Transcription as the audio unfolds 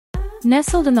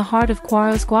Nestled in the heart of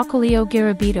Quaro's Guacalillo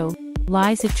Garabito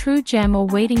lies a true gem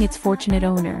awaiting its fortunate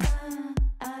owner.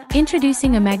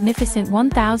 Introducing a magnificent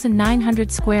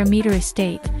 1,900 square meter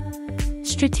estate.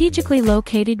 Strategically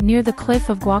located near the cliff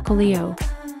of Guacalillo,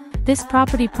 this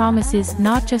property promises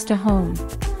not just a home,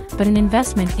 but an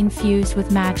investment infused with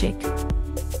magic.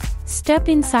 Step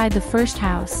inside the first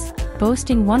house,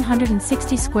 boasting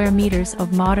 160 square meters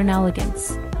of modern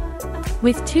elegance.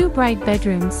 With 2 bright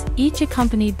bedrooms, each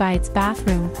accompanied by its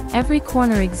bathroom, every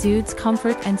corner exudes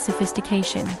comfort and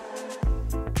sophistication.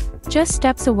 Just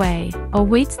steps away,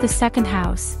 awaits the second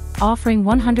house, offering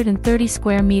 130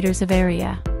 square meters of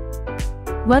area.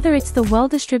 Whether it's the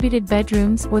well-distributed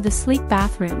bedrooms or the sleek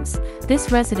bathrooms,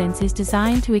 this residence is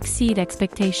designed to exceed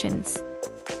expectations.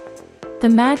 The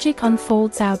magic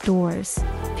unfolds outdoors.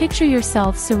 Picture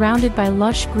yourself surrounded by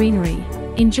lush greenery,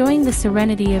 enjoying the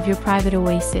serenity of your private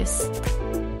oasis.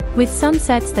 With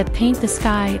sunsets that paint the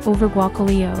sky over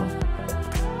Guacalillo.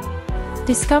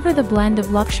 Discover the blend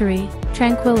of luxury,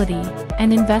 tranquility,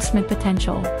 and investment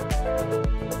potential.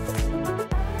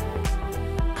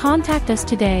 Contact us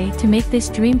today to make this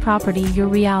dream property your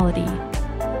reality.